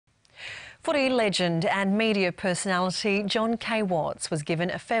Footy legend and media personality John K. Watts was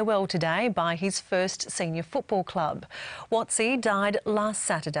given a farewell today by his first senior football club. Wattsy died last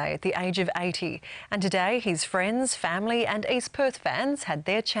Saturday at the age of 80, and today his friends, family and East Perth fans had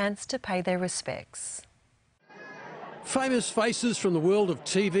their chance to pay their respects. Famous faces from the world of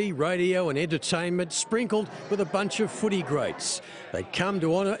TV, radio and entertainment sprinkled with a bunch of footy greats. They'd come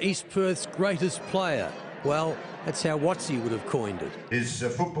to honour East Perth's greatest player. Well, that's how Wattsy would have coined it. His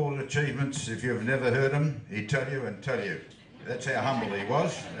football achievements, if you've never heard him, he'd tell you and tell you. That's how humble he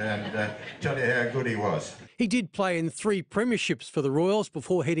was and tell you how good he was. He did play in 3 premierships for the Royals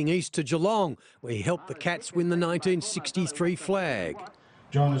before heading east to Geelong, where he helped the Cats win the 1963 flag.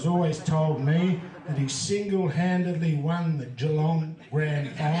 John has always told me that he single-handedly won the Geelong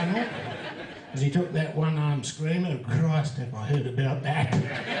grand final as he took that one-arm screamer. Christ, have I heard about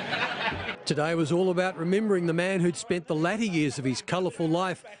that. Today was all about remembering the man who'd spent the latter years of his colourful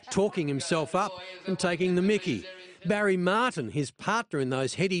life talking himself up and taking the mickey. Barry Martin, his partner in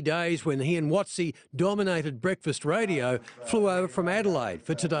those heady days when he and Wattsy dominated breakfast radio, flew over from Adelaide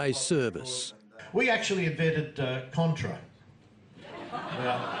for today's service. We actually invented contra.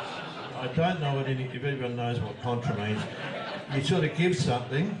 Now, I don't know if everyone knows what contra means. You sort of give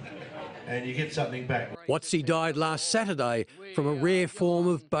something and you get something back. Wattsy died last Saturday from a rare form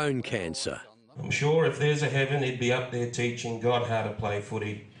of bone cancer. I'm sure if there's a heaven, he'd be up there teaching God how to play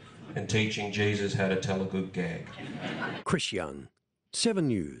footy and teaching Jesus how to tell a good gag. Chris Young, 7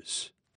 News.